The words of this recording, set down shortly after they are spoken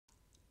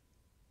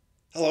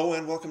Hello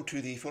and welcome to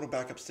the Photo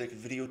Backup Stick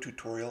video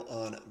tutorial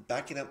on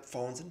backing up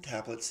phones and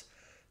tablets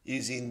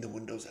using the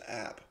Windows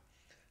app.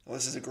 Now,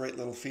 this is a great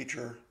little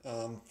feature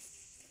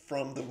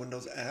from the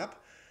Windows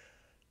app.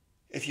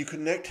 If you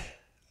connect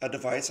a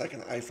device like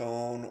an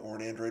iPhone or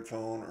an Android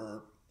phone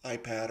or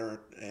iPad or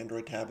an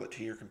Android tablet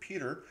to your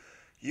computer,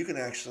 you can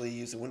actually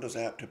use the Windows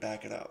app to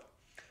back it up.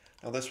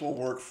 Now this will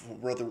work for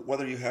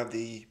whether you have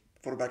the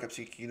Photo Backup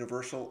Stick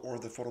Universal or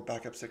the Photo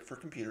Backup Stick for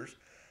computers.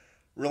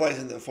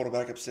 Realizing that Photo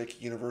Backup Stick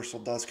Universal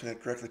does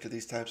connect directly to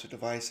these types of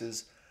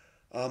devices,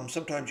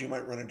 sometimes you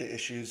might run into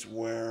issues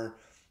where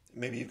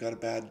maybe you've got a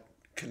bad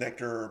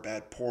connector or a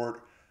bad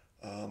port,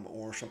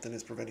 or something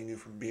is preventing you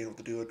from being able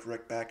to do a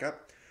direct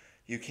backup.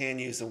 You can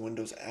use the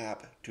Windows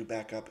app to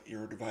back up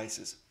your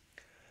devices.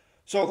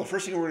 So the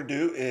first thing we're going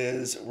to do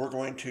is we're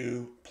going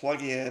to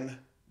plug in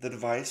the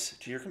device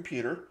to your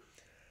computer,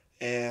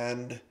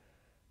 and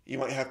you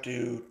might have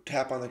to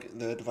tap on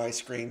the device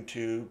screen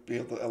to be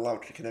able to allow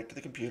it to connect to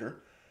the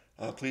computer.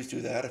 Please do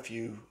that if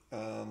you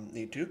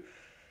need to.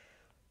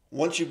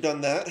 Once you've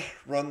done that,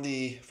 run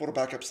the Photo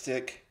Backup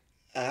Stick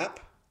app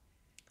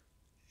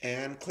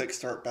and click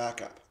Start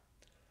Backup.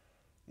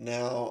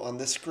 Now on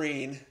this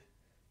screen,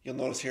 you'll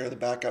notice here the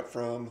backup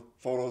from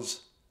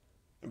photos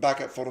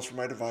from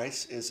my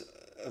device is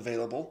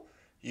available.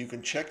 You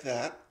can check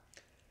that,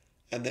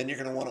 and then you're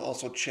going to want to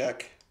also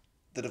check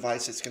the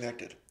device that's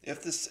connected.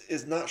 If this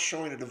is not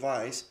showing a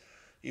device,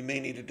 you may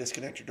need to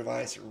disconnect your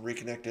device,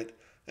 reconnect it,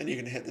 and you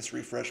can hit this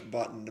refresh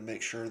button to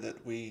make sure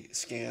that we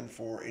scan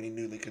for any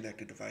newly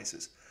connected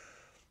devices.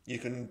 You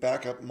can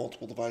back up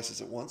multiple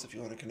devices at once if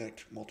you want to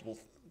connect multiple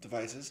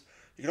devices.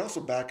 You can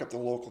also back up the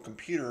local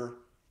computer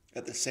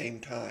at the same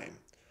time.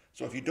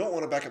 So if you don't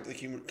want to back up the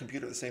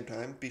computer at the same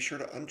time, be sure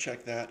to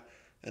uncheck that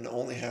and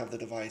only have the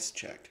device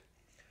checked.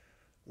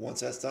 Once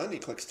that's done, you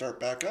click Start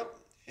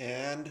Backup,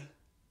 and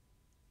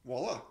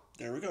voila,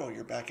 there we go.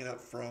 You're backing up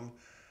from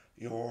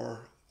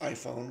your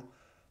iPhone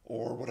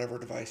or whatever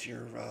device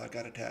you've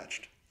got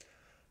attached.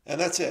 And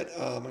that's it.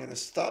 I'm going to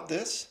stop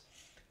this.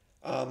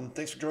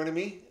 Thanks for joining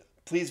me.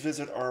 Please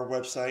visit our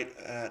website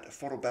at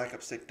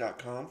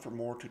photobackupstick.com for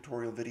more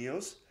tutorial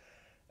videos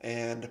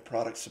and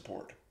product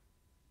support.